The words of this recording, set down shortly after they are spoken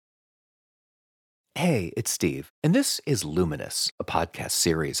Hey, it's Steve, and this is Luminous, a podcast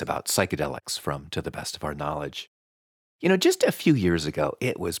series about psychedelics from To the Best of Our Knowledge. Just a few years ago,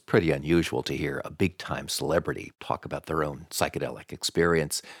 it was pretty unusual to hear a big time celebrity talk about their own psychedelic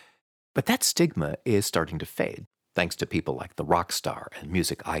experience. But that stigma is starting to fade, thanks to people like the rock star and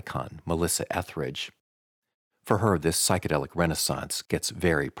music icon Melissa Etheridge. For her, this psychedelic renaissance gets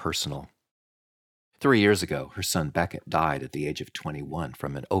very personal. 3 years ago, her son Beckett died at the age of 21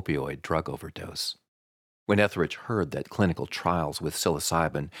 from an opioid drug overdose. When Etheridge heard that clinical trials with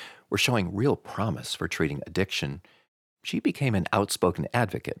psilocybin were showing real promise for treating addiction, she became an outspoken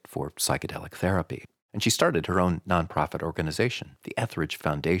advocate for psychedelic therapy, and she started her own nonprofit organization, the Etheridge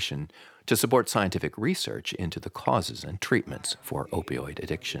Foundation, to support scientific research into the causes and treatments for opioid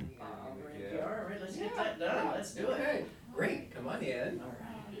addiction. All right, let's get that done. Let's do it. Okay, great. Come on in.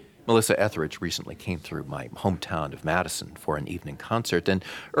 Melissa Etheridge recently came through my hometown of Madison for an evening concert, and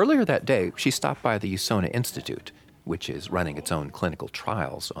earlier that day, she stopped by the Usona Institute, which is running its own clinical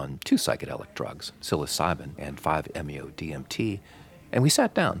trials on two psychedelic drugs, psilocybin and 5-MeO-DMT, and we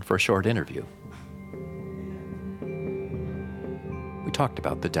sat down for a short interview. We talked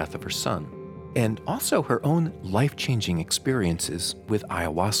about the death of her son, and also her own life-changing experiences with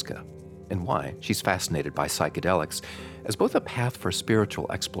ayahuasca, and why she's fascinated by psychedelics as both a path for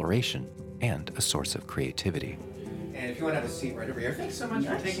spiritual exploration and a source of creativity. And if you want to have a seat right over here, thanks so much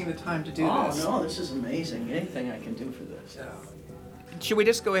for taking the time to do Oh, this. no, this is amazing. Anything I can do for this. Should we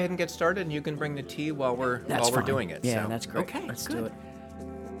just go ahead and get started, and you can bring the tea while we're Fine. doing it? Yeah, So- that's great. Okay, Let's good. do it.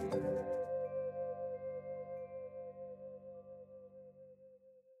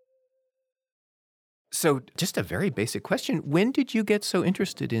 So, just a very basic question. When did you get so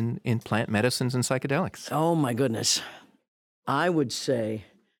interested in plant medicines and psychedelics? Oh, my goodness. I would say,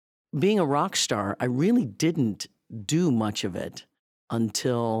 being a rock star, I really didn't do much of it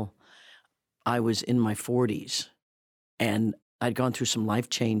until I was in my 40s. And I'd gone through some life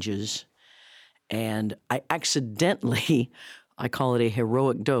changes. And I accidentally, I call it a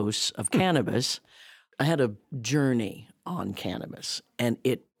heroic dose of cannabis. I had a journey on cannabis, and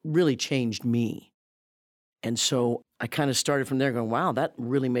it really changed me. And so I kind of started from there going, wow, that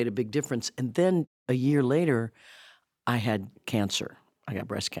really made a big difference. And then a year later, I had cancer. I got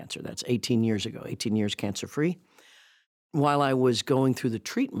breast cancer. That's 18 years ago, 18 years cancer-free. While I was going through the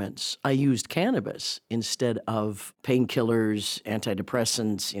treatments, I used cannabis instead of painkillers,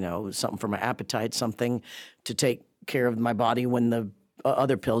 antidepressants, something for my appetite, something to take care of my body when the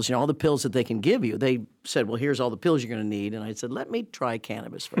other pills, all the pills that they can give you. They said, well, here's all the pills you're going to need. And I said, let me try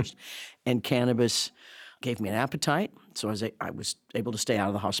cannabis first. And cannabis gave me an appetite, so I was able to stay out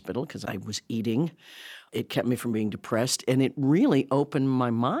of the hospital because I was eating. It kept me from being depressed, and it really opened my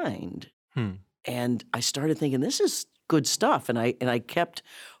mind. And I started thinking, this is good stuff, and I kept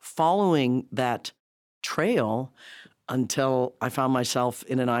following that trail until I found myself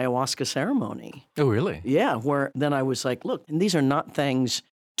in an ayahuasca ceremony. Oh, really? Yeah, where then I was like, look, and these are not things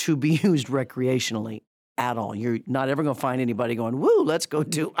to be used recreationally at all. You're not ever going to find anybody going, woo, let's go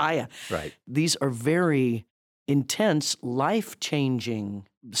do Aya. Right. These are very intense, life-changing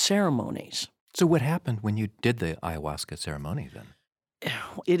ceremonies. So what happened when you did the ayahuasca ceremony then?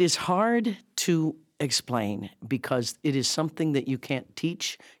 It is hard to explain because it is something that you can't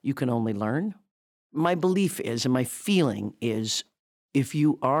teach, you can only learn. My belief is, and my feeling is, if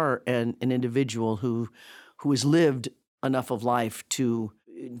you are an individual who has lived enough of life to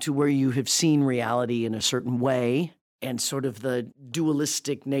where you have seen reality in a certain way, and sort of the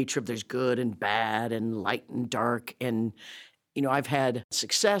dualistic nature of there's good and bad and light and dark. And, I've had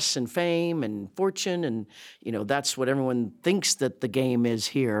success and fame and fortune, and, that's what everyone thinks that the game is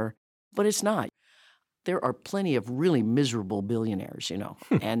here, but it's not. There are plenty of really miserable billionaires,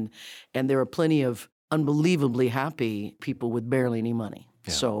 and there are plenty of unbelievably happy people with barely any money.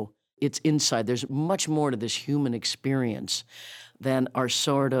 Yeah. So it's inside. There's much more to this human experience than our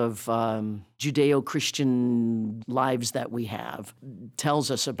sort of Judeo-Christian lives that we have tells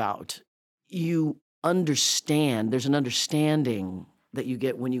us about. You understand, there's an understanding that you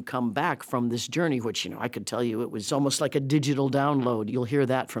get when you come back from this journey, which, I could tell you it was almost like a digital download. You'll hear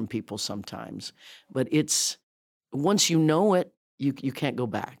that from people sometimes. But it's, once you know it, you can't go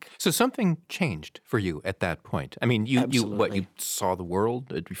back. So something changed for you at that point. I mean, you saw the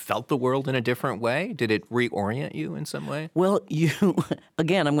world, you felt the world in a different way? Did it reorient you in some way? Well,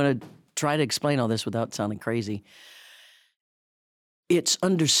 again, I'm going to try to explain all this without sounding crazy. It's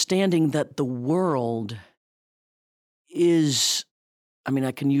understanding that the world is,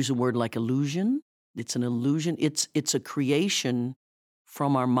 I can use a word like illusion. It's an illusion. It's a creation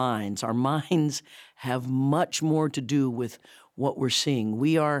from our minds. Our minds have much more to do with what we're seeing.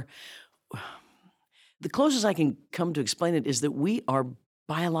 We are, the closest I can come to explain it is that we are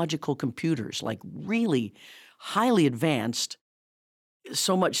biological computers, like really highly advanced,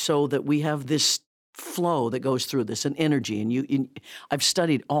 so much so that we have this flow that goes through this, an energy. And I've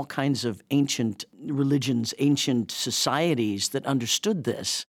studied all kinds of ancient religions, ancient societies that understood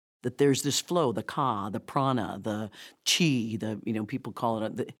this, that there's this flow, the ka, the prana, the chi, people call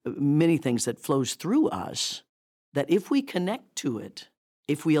it many things that flows through us, that if we connect to it,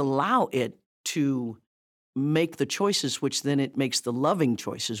 if we allow it to make the choices, which then it makes the loving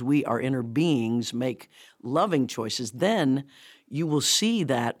choices, we, our inner beings, make loving choices, then you will see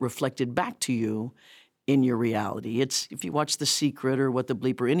that reflected back to you in your reality. It's, if you watch The Secret or What the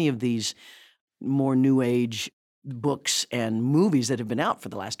Bleep or any of these more new age books and movies that have been out for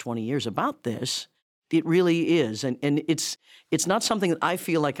the last 20 years about this, it really is. And it's not something that I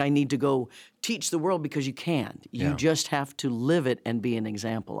feel like I need to go teach the world, because you can't. You just have to live it and be an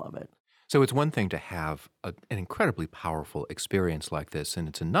example of it. So it's one thing to have an incredibly powerful experience like this, and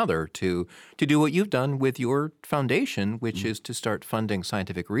it's another to do what you've done with your foundation, which is to start funding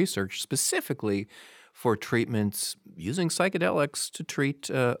scientific research specifically for treatments using psychedelics to treat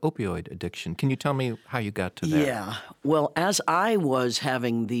opioid addiction. Can you tell me how you got to that? Yeah. Well, as I was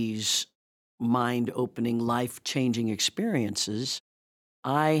having these mind-opening, life-changing experiences,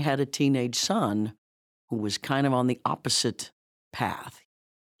 I had a teenage son who was kind of on the opposite path.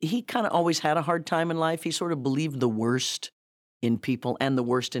 He kind of always had a hard time in life. He sort of believed the worst in people and the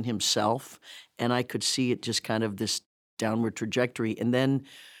worst in himself. And I could see it just kind of this downward trajectory. And then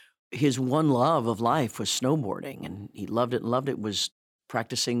his one love of life was snowboarding. And he loved it, was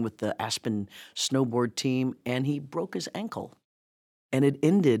practicing with the Aspen snowboard team. And he broke his ankle. And it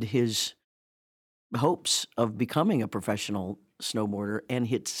ended his hopes of becoming a professional snowboarder. And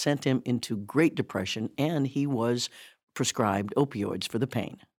it sent him into Great Depression. And he was prescribed opioids for the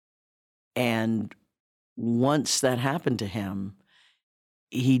pain. And once that happened to him,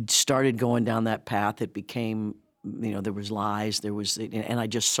 he started going down that path. It became, there was lies, and I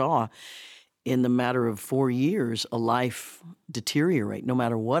just saw in the matter of 4 years, a life deteriorate, no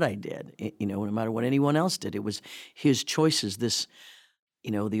matter what I did, no matter what anyone else did. It was his choices. The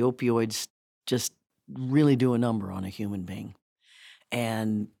opioids just really do a number on a human being.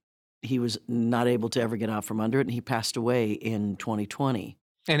 And he was not able to ever get out from under it, and he passed away in 2020.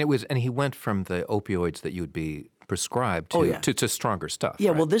 And he went from the opioids that you would be prescribed to, to stronger stuff. Yeah,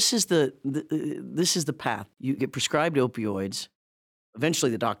 right? well, this is the path. You get prescribed opioids.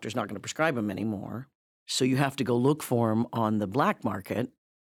 Eventually, the doctor's not going to prescribe them anymore. So you have to go look for them on the black market,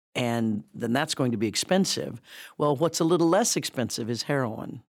 and then that's going to be expensive. Well, what's a little less expensive is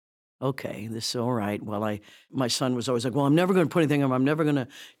heroin. Okay, this is all right. Well, my son was always like, well, I'm never going to put anything on him. I'm never going to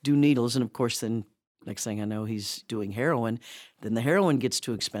do needles. And of course, then next thing I know, he's doing heroin. Then the heroin gets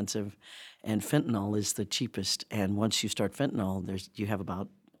too expensive, and fentanyl is the cheapest. And once you start fentanyl, you have about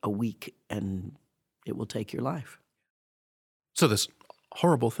a week, and it will take your life. So this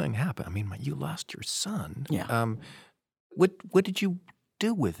horrible thing happened. I mean, you lost your son. Yeah. What did you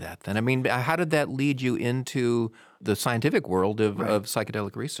do with that then? I mean, how did that lead you into the scientific world of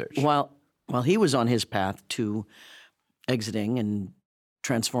psychedelic research? While he was on his path to exiting and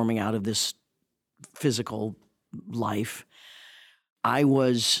transforming out of this physical life, I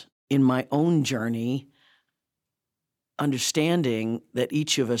was in my own journey understanding that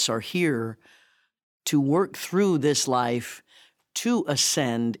each of us are here to work through this life to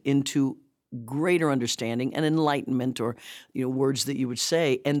ascend into greater understanding and enlightenment, or words that you would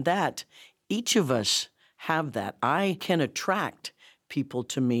say, and that each of us have that. I can attract people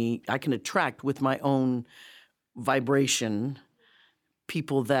to me. I can attract with my own vibration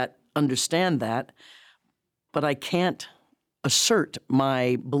people that understand that, but I can't assert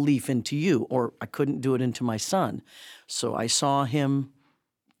my belief into you, or I couldn't do it into my son. So I saw him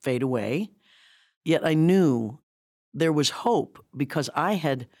fade away, yet I knew there was hope, because I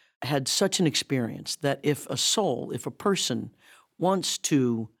had such an experience that if a person wants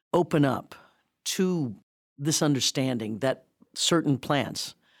to open up to this understanding that certain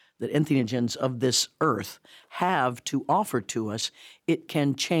plants, that entheogens of this earth have to offer to us, it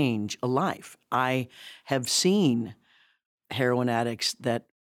can change a life. I have seen heroin addicts that,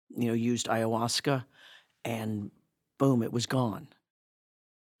 used ayahuasca, and boom, it was gone.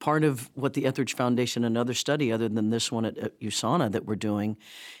 Part of what the Etheridge Foundation, another study other than this one at USANA that we're doing,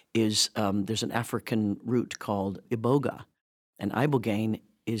 is there's an African root called iboga, and ibogaine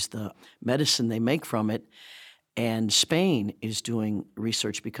is the medicine they make from it. And Spain is doing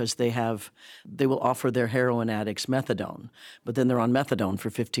research because they will offer their heroin addicts methadone, but then they're on methadone for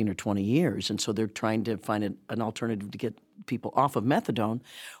 15 or 20 years. And so they're trying to find an alternative to get people off of methadone.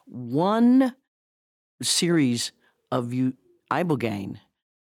 One series of ibogaine,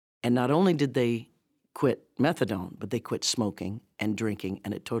 and not only did they quit methadone, but they quit smoking and drinking,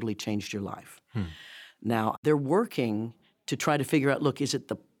 and it totally changed your life. Now, they're working to try to figure out, look, is it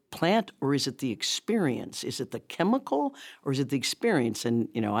the plant or is it the experience? Is it the chemical or is it the experience? And,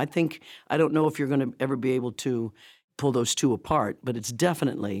 I don't know if you're going to ever be able to pull those two apart, but it's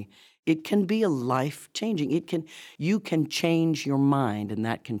definitely, it can be a life-changing. You can change your mind, and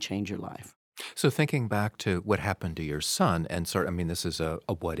that can change your life. So thinking back to what happened to your son, and this is a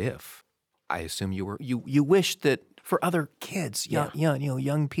what if. I assume you wished that for other kids,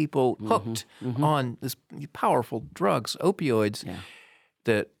 young people hooked on this powerful drugs, opioids,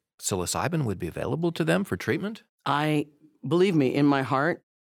 that psilocybin would be available to them for treatment? Believe me, in my heart,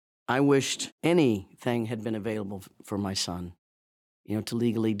 I wished anything had been available for my son, to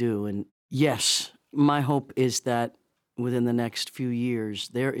legally do. And yes, my hope is that within the next few years,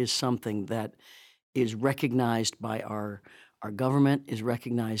 there is something that is recognized by our government, is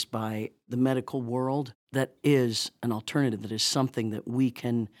recognized by the medical world, that is an alternative, that is something that we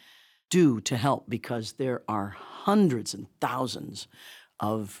can do to help, because there are hundreds and thousands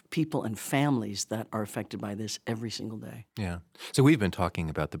of people and families that are affected by this every single day. Yeah. So we've been talking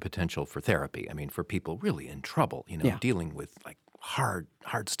about the potential for therapy. I mean, for people really in trouble, dealing with like hard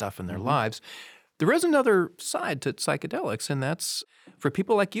stuff in their lives. There is another side to psychedelics, and that's for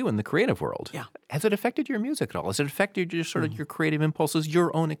people like you in the creative world. Yeah. Has it affected your music at all? Has it affected your sort of your creative impulses,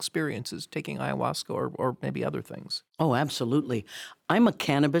 your own experiences taking ayahuasca or maybe other things? Oh, absolutely. I'm a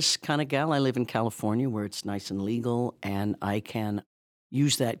cannabis kind of gal. I live in California where it's nice and legal, and I can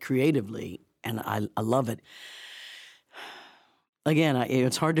use that creatively, and I love it. Again,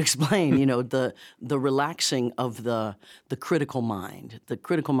 it's hard to explain, the relaxing of the critical mind. The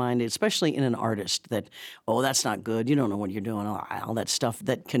critical mind, especially in an artist, that, oh, that's not good, you don't know what you're doing, all that stuff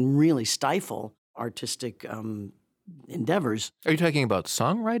that can really stifle artistic endeavors. Are you talking about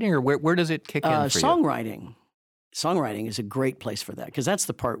songwriting, or where does it kick in for you? Songwriting is a great place for that, because that's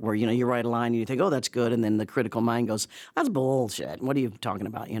the part where, you write a line and you think, oh, that's good, and then the critical mind goes, that's bullshit. What are you talking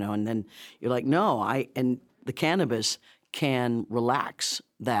about? And then you're like, no, and the cannabis can relax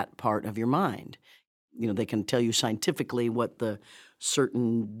that part of your mind. They can tell you scientifically what the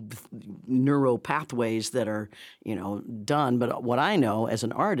certain neuro pathways that are, done. But what I know as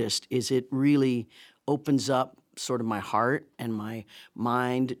an artist is it really opens up sort of my heart and my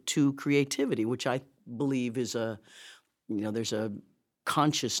mind to creativity, which I believe is there's a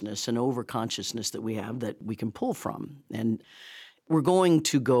consciousness, an over-consciousness that we have that we can pull from. And we're going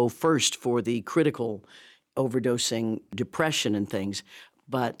to go first for the critical overdosing, depression and things.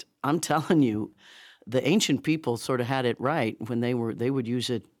 But I'm telling you, the ancient people sort of had it right when they would use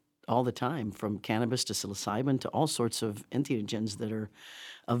it all the time, from cannabis to psilocybin to all sorts of entheogens that are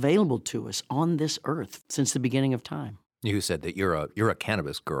available to us on this earth since the beginning of time. You said that you're a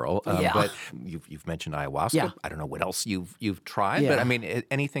cannabis girl, but you've mentioned ayahuasca. Yeah. I don't know what else you've tried, but I mean,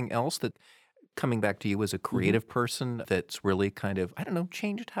 anything else that, coming back to you as a creative person, that's really kind of, I don't know,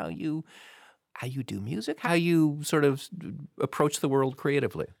 changed how you do music, how you sort of approach the world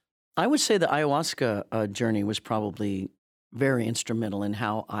creatively? I would say the ayahuasca journey was probably very instrumental in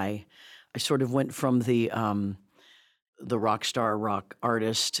how I sort of went from the rock star rock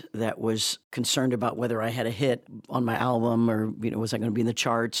artist that was concerned about whether I had a hit on my album, or was I going to be in the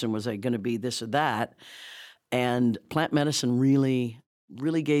charts, and was I going to be this or that. And plant medicine really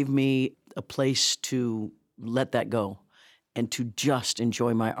gave me a place to let that go and to just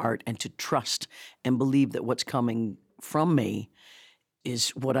enjoy my art and to trust and believe that what's coming from me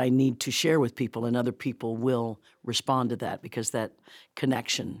is what I need to share with people, and other people will respond to that, because that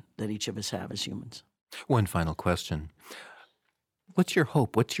connection that each of us have as humans. One final question. What's your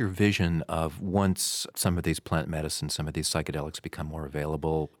hope? What's your vision of once some of these plant medicines, some of these psychedelics become more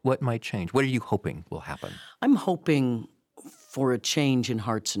available? What might change? What are you hoping will happen? I'm hoping for a change in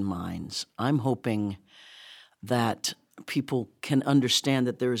hearts and minds. I'm hoping that people can understand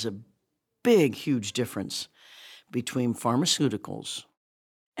that there is a big, huge difference between pharmaceuticals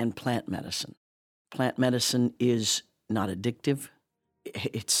and plant medicine. Plant medicine is not addictive.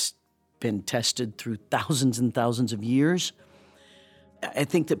 It's been tested through thousands and thousands of years. I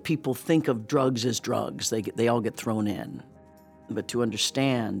think that people think of drugs as drugs. They all get thrown in. But to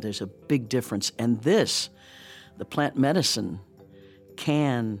understand, there's a big difference. And the plant medicine,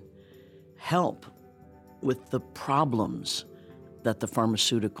 can help with the problems that the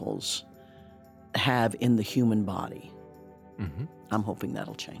pharmaceuticals have in the human body. Mm-hmm. I'm hoping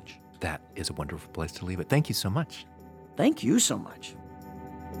that'll change. That is a wonderful place to leave it. Thank you so much. Thank you so much.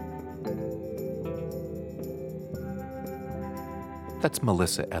 That's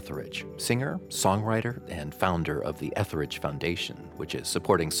Melissa Etheridge, singer, songwriter, and founder of the Etheridge Foundation, which is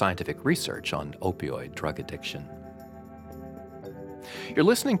supporting scientific research on opioid drug addiction. You're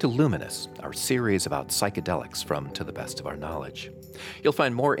listening to Luminous, our series about psychedelics from To the Best of Our Knowledge. You'll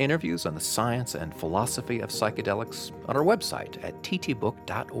find more interviews on the science and philosophy of psychedelics on our website at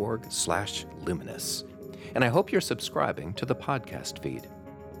ttbook.org/luminous. And I hope you're subscribing to the podcast feed.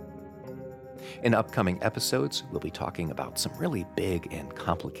 In upcoming episodes, we'll be talking about some really big and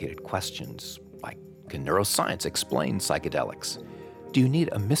complicated questions, like, can neuroscience explain psychedelics? Do you need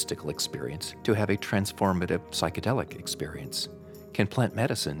a mystical experience to have a transformative psychedelic experience? Can plant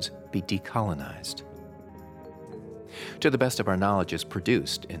medicines be decolonized? To the Best of Our Knowledge is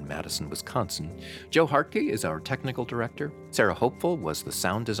produced in Madison, Wisconsin. Joe Hartke is our technical director. Sarah Hopeful was the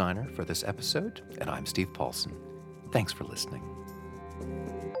sound designer for this episode. And I'm Steve Paulson. Thanks for listening.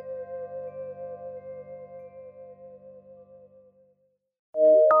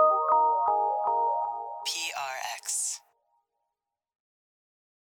 PRX.